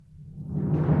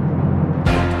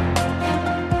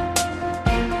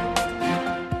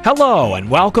Hello and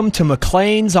welcome to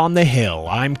Maclean's on the Hill.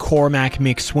 I'm Cormac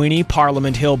McSweeney,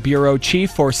 Parliament Hill Bureau Chief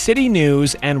for City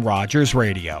News and Rogers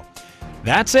Radio.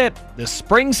 That's it. The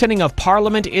spring sitting of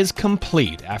Parliament is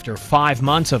complete after 5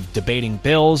 months of debating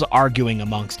bills, arguing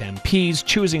amongst MPs,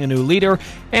 choosing a new leader,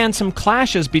 and some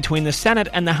clashes between the Senate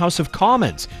and the House of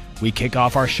Commons. We kick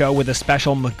off our show with a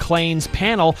special Maclean's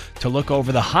panel to look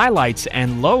over the highlights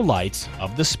and lowlights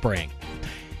of the spring.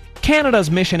 Canada's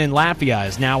mission in Latvia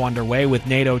is now underway with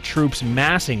NATO troops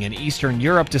massing in Eastern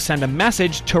Europe to send a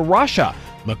message to Russia.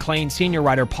 Maclean senior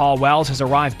writer Paul Wells has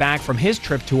arrived back from his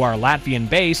trip to our Latvian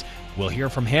base. We'll hear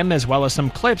from him as well as some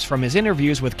clips from his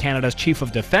interviews with Canada's Chief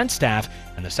of Defence Staff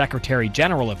and the Secretary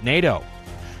General of NATO.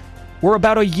 We're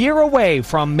about a year away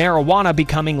from marijuana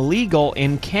becoming legal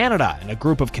in Canada, and a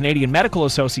group of Canadian medical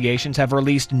associations have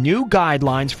released new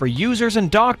guidelines for users and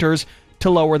doctors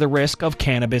to lower the risk of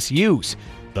cannabis use.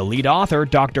 The lead author,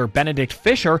 Dr. Benedict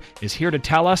Fisher, is here to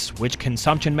tell us which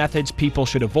consumption methods people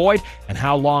should avoid and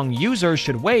how long users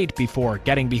should wait before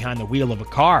getting behind the wheel of a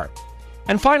car.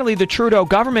 And finally, the Trudeau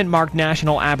government marked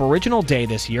National Aboriginal Day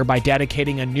this year by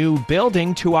dedicating a new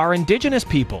building to our Indigenous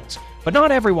peoples. But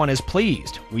not everyone is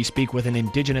pleased. We speak with an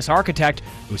Indigenous architect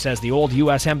who says the old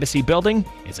U.S. Embassy building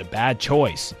is a bad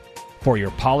choice. For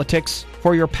your politics,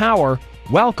 for your power,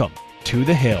 welcome to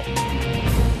the Hill.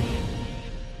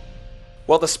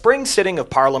 Well, the spring sitting of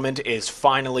Parliament is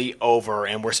finally over,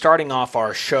 and we're starting off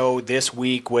our show this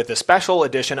week with a special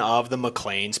edition of the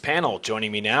Maclean's panel.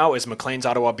 Joining me now is Maclean's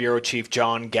Ottawa Bureau Chief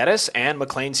John Geddes and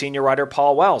Maclean senior writer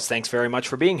Paul Wells. Thanks very much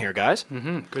for being here, guys.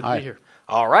 Good to be here.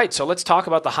 All right, so let's talk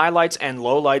about the highlights and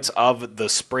lowlights of the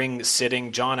spring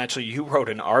sitting. John, actually, you wrote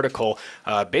an article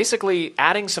basically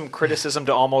adding some criticism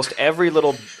to almost every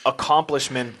little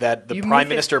accomplishment that the Prime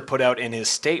Minister put out in his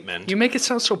statement. You make it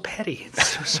sound so petty.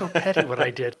 It's so petty what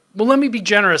I did. Well, let me be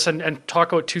generous and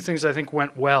talk about two things I think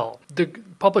went well. The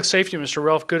Public Safety Minister,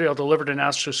 Ralph Goodale, delivered a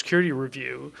national security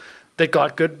review that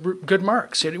got good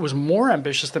marks. It was more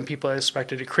ambitious than people had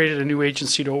expected. It created a new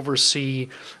agency to oversee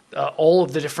all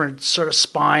of the different sort of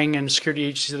spying and security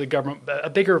agencies of the government, a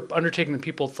bigger undertaking than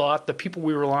people thought. The people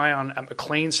we rely on at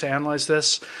Maclean's to analyze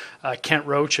this, Kent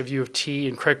Roach of U of T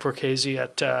and Craig Borghese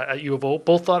at U of O,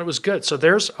 both thought it was good. So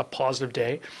there's a positive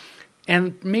day.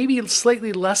 And maybe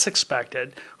slightly less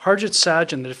expected, Harjit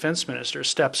Sajjan, the defense minister,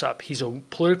 steps up. He's a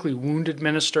politically wounded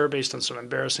minister based on some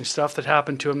embarrassing stuff that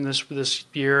happened to him this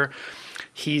year.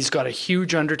 He's got a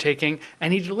huge undertaking,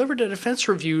 and he delivered a defense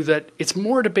review that it's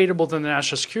more debatable than the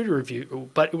National Security Review,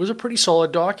 but it was a pretty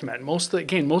solid document. Most of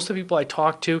the people I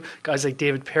talked to, guys like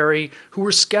David Perry, who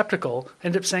were skeptical,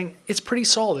 ended up saying it's pretty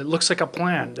solid. It looks like a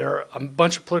plan. There are a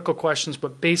bunch of political questions,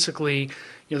 but basically,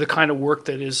 the kind of work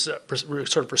that is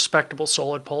sort of respectable,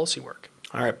 solid policy work.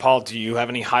 All right, Paul, do you have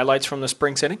any highlights from the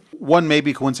spring sitting? One may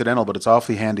be coincidental, but it's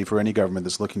awfully handy for any government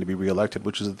that's looking to be reelected,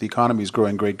 which is that the economy is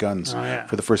growing great guns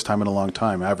for the first time in a long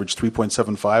time. Averaged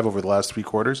 3.75 over the last 3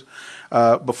 quarters.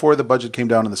 Before the budget came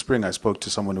down in the spring, I spoke to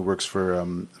someone who works for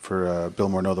Bill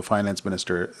Morneau, the finance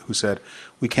minister, who said,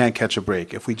 we can't catch a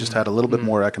break. If we just had a little bit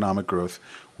more economic growth,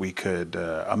 we could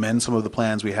amend some of the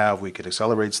plans we have, we could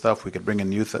accelerate stuff, we could bring in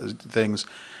new things.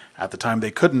 At the time,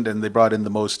 they couldn't, and they brought in the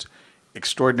most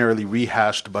extraordinarily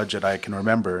rehashed budget I can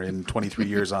remember in 23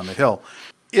 years on the Hill.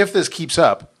 If this keeps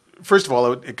up, first of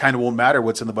all, it kind of won't matter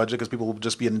what's in the budget because people will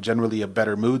just be in generally a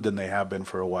better mood than they have been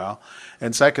for a while.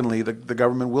 And secondly, the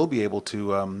government will be able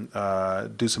to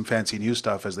do some fancy new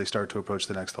stuff as they start to approach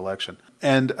the next election.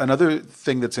 And another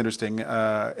thing that's interesting,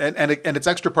 and it's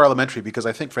extra parliamentary because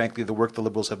I think, frankly, the work the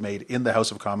Liberals have made in the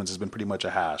House of Commons has been pretty much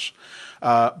a hash.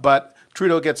 But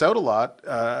Trudeau gets out a lot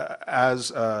as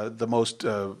the most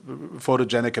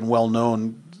photogenic and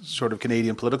well-known sort of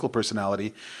Canadian political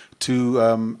personality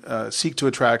to seek to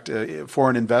attract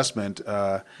foreign investment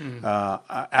at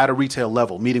a retail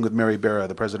level, meeting with Mary Barra,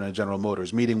 the president of General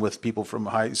Motors, meeting with people from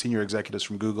senior executives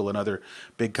from Google and other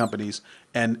big companies,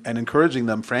 and encouraging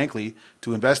them, frankly,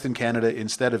 to invest in Canada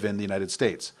instead of in the United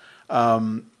States.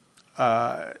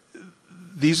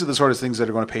 These are the sort of things that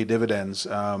are going to pay dividends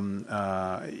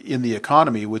in the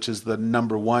economy, which is the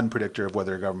number one predictor of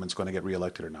whether a government's going to get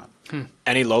reelected or not.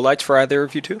 Any lowlights for either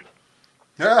of you two?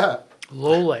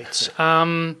 Lowlights.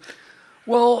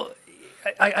 Well,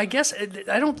 I guess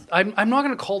I'm not going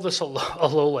to call this a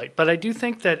low light, but I do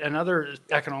think that another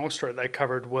economic story that I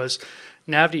covered was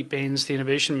Navdeep Bains, the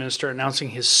innovation minister, announcing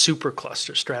his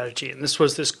supercluster strategy. And this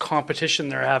was this competition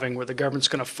they're having where the government's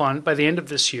going to fund by the end of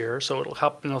this year, so it'll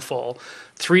happen in the fall,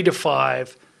 3 to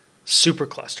 5 super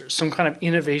clusters, some kind of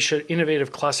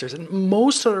innovative clusters. And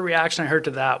most of the reaction I heard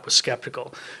to that was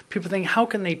skeptical. People think, how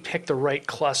can they pick the right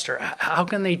cluster? How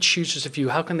can they choose just a few?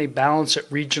 How can they balance it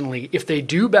regionally? If they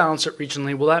do balance it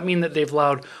regionally, will that mean that they've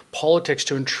allowed politics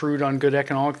to intrude on good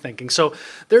economic thinking? So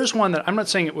there's one that I'm not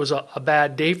saying it was a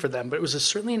bad day for them, but it was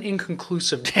certainly an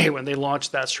inconclusive day when they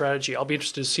launched that strategy. I'll be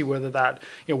interested to see whether that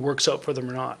works out for them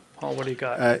or not. Paul, what do you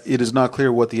got? It is not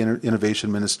clear what the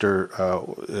innovation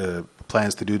minister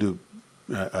plans to do to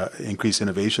increase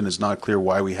innovation. It's not clear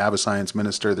why we have a science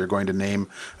minister. They're going to name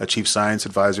a chief science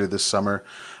advisor this summer.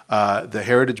 The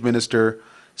heritage minister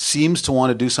seems to want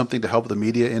to do something to help the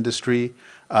media industry,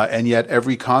 and yet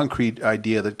every concrete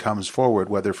idea that comes forward,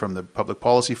 whether from the Public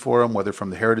Policy Forum, whether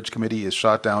from the Heritage Committee, is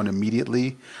shot down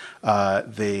immediately.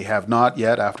 They have not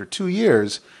yet, after 2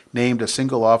 years, named a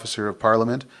single officer of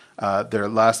Parliament. Their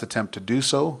last attempt to do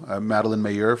so, Madeleine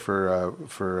Meilleur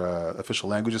for Official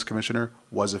Languages Commissioner,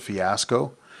 was a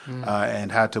fiasco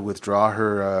and had to withdraw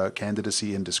her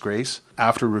candidacy in disgrace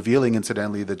after revealing,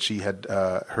 incidentally, that she had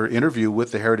her interview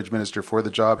with the Heritage Minister for the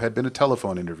job had been a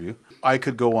telephone interview. I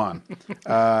could go on.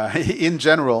 In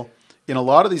general, in a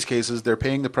lot of these cases, they're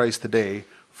paying the price today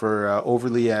for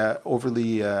overly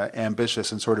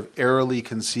ambitious and sort of airily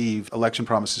conceived election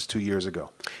promises 2 years ago.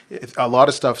 A lot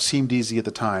of stuff seemed easy at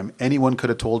the time. Anyone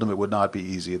could have told them it would not be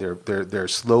easy. They're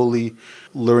slowly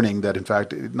learning that, in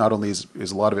fact, not only is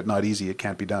a lot of it not easy, it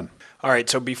can't be done. All right,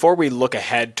 so before we look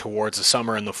ahead towards the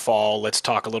summer and the fall, let's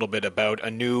talk a little bit about a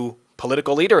new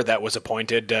political leader that was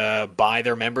appointed by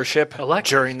their membership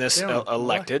during this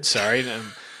elected.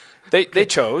 They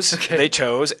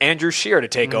chose Andrew Scheer to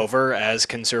take over as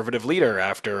Conservative leader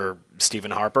after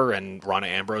Stephen Harper and Rona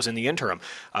Ambrose in the interim.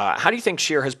 How do you think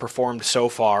Scheer has performed so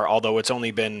far, although it's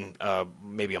only been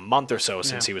maybe a month or so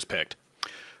since he was picked?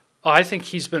 I think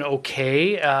he's been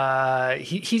okay.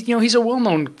 He's a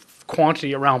well-known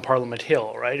quantity around Parliament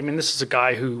Hill, right? I mean, this is a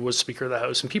guy who was Speaker of the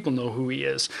House, and people know who he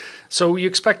is. So you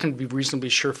expect him to be reasonably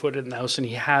sure-footed in the House, and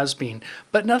he has been.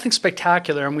 But nothing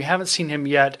spectacular, and we haven't seen him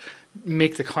yet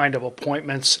make the kind of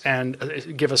appointments and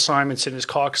give assignments in his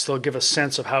caucus. They'll give a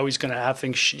sense of how he's going to have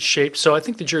things shaped. So I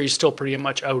think the jury's still pretty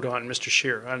much out on Mr.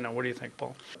 Scheer. I don't know. What do you think,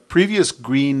 Paul? Previous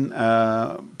Green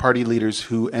party leaders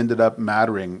who ended up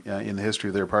mattering in the history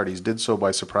of their parties did so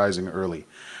by surprising early.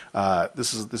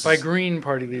 This is Green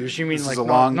party leaders, you mean like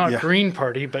not Green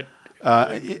Party, but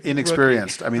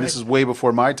inexperienced. I mean, this is way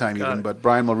before my time but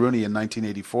Brian Mulroney in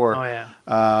 1984,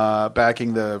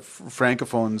 backing the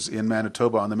Francophones in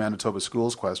Manitoba on the Manitoba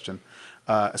schools question,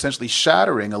 essentially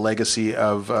shattering a legacy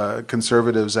of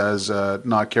conservatives as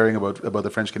not caring about the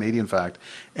French-Canadian fact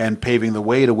and paving the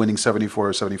way to winning 74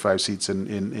 or 75 seats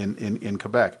in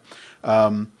Quebec.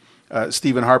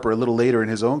 Stephen Harper, a little later in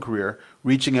his own career,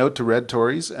 reaching out to Red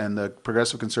Tories and the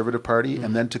Progressive Conservative Party,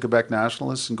 and then to Quebec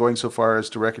nationalists, and going so far as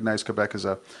to recognize Quebec as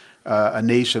a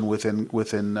nation within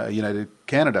United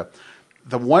Canada.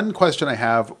 The one question I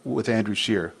have with Andrew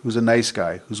Scheer, who's a nice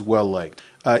guy, who's well liked,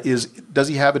 is does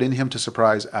he have it in him to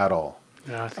surprise at all?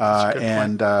 Yeah, I think that's a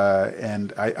good point.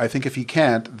 And I think if he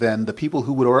can't, then the people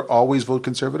who would always vote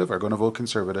Conservative are going to vote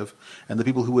Conservative, and the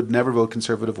people who would never vote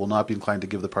Conservative will not be inclined to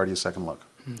give the party a second look.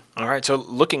 All right, so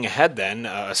looking ahead then,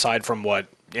 aside from what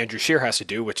Andrew Scheer has to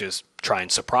do, which is try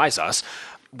and surprise us,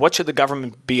 what should the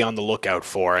government be on the lookout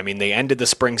for? I mean, they ended the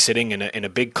spring sitting in a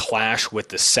big clash with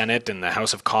the Senate and the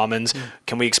House of Commons.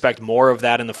 Can we expect more of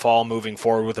that in the fall moving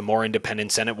forward with a more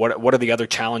independent Senate? What are the other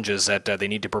challenges that they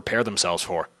need to prepare themselves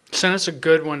for? Senate's a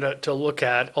good one to look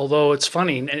at, although it's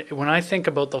funny. When I think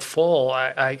about the fall,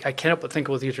 I can't help but think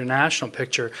about the international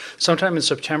picture. Sometime in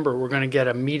September, we're going to get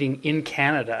a meeting in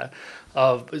Canada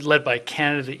led by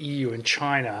Canada, EU, and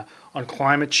China on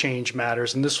climate change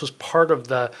matters. And this was part of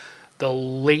the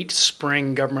late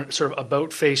spring government sort of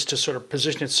about face to sort of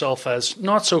position itself as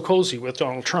not so cozy with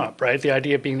Donald Trump, right? The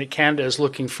idea being that Canada is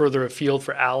looking further afield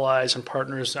for allies and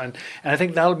partners. And I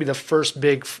think that'll be the first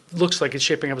big, looks like it's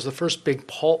shaping up as the first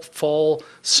big fall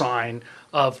sign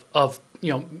of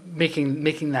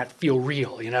making that feel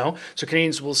real, So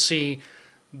Canadians will see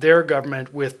their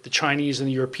government with the Chinese and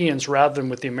the Europeans rather than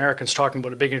with the Americans talking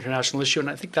about a big international issue. And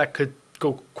I think that could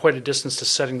go quite a distance to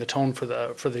setting the tone for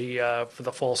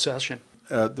the fall session.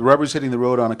 The rubber's hitting the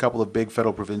road on a couple of big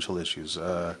federal provincial issues: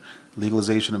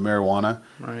 legalization of marijuana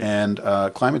and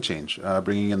climate change,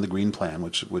 bringing in the Green Plan,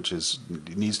 which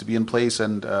needs to be in place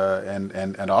and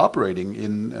operating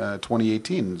in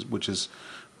 2018, which is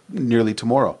nearly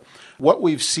tomorrow. What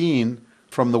we've seen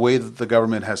from the way that the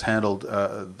government has handled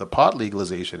the pot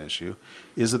legalization issue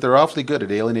is that they're awfully good at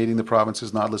alienating the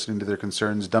provinces, not listening to their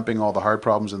concerns, dumping all the hard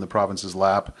problems in the province's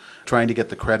lap, trying to get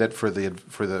the credit for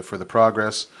the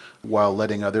progress while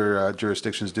letting other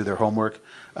jurisdictions do their homework.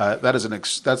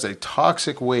 That's a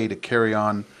toxic way to carry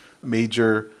on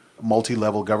major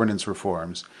multi-level governance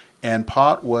reforms. And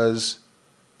pot was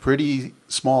pretty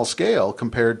small scale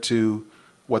compared to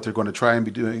what they're going to try and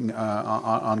be doing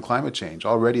on climate change.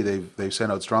 Already they've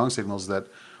sent out strong signals that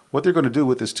what they're going to do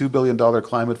with this $2 billion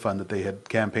climate fund that they had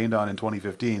campaigned on in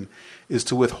 2015 is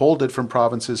to withhold it from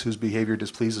provinces whose behavior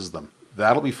displeases them.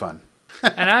 That'll be fun.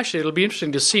 And actually, it'll be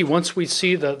interesting to see, once we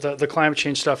see the climate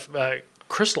change stuff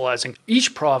crystallizing,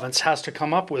 each province has to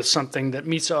come up with something that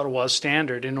meets Ottawa's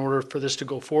standard in order for this to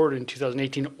go forward in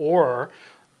 2018, or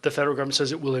the federal government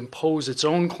says it will impose its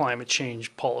own climate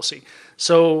change policy.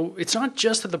 So it's not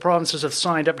just that the provinces have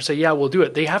signed up and say, yeah, we'll do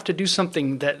it. They have to do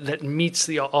something that meets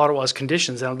the Ottawa's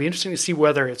conditions. And it'll be interesting to see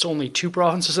whether it's only 2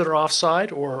 provinces that are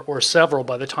offside or several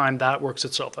by the time that works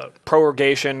itself out.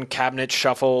 Prorogation, cabinet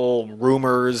shuffle,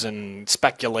 rumors, and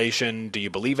speculation. Do you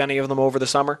believe any of them over the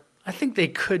summer? I think they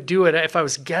could do it. If I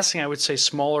was guessing, I would say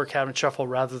smaller cabinet shuffle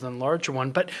rather than larger one.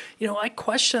 But I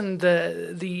question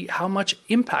the how much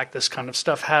impact this kind of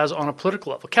stuff has on a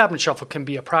political level. Cabinet shuffle can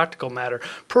be a practical matter.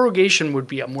 Prorogation would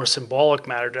be a more symbolic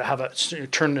matter, to have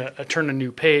turn a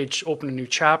new page, open a new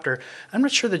chapter. I'm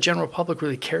not sure the general public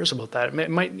really cares about that.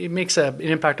 It makes an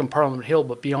impact on Parliament Hill,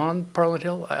 but beyond Parliament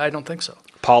Hill, I don't think so.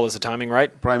 Paul, is the timing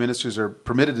right? Prime ministers are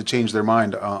permitted to change their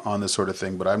mind on this sort of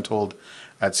thing, but I'm told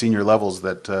at senior levels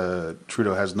that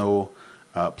Trudeau has no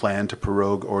plan to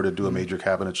prorogue or to do a major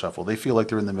cabinet shuffle. They feel like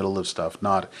they're in the middle of stuff,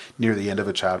 not near the end of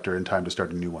a chapter in time to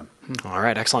start a new one. All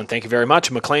right, excellent. Thank you very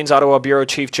much. Maclean's Ottawa Bureau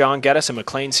Chief John Geddes and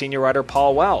Maclean Senior Writer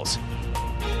Paul Wells.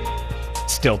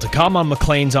 Still to come on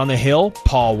Maclean's on the Hill,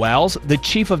 Paul Wells, the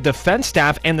Chief of Defence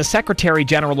Staff and the Secretary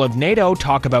General of NATO,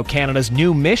 talk about Canada's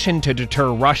new mission to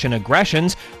deter Russian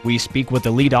aggressions. We speak with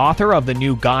the lead author of the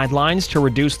new guidelines to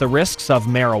reduce the risks of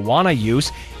marijuana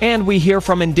use. And we hear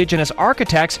from Indigenous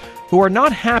architects who are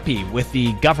not happy with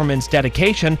the government's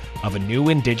dedication of a new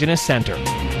Indigenous centre.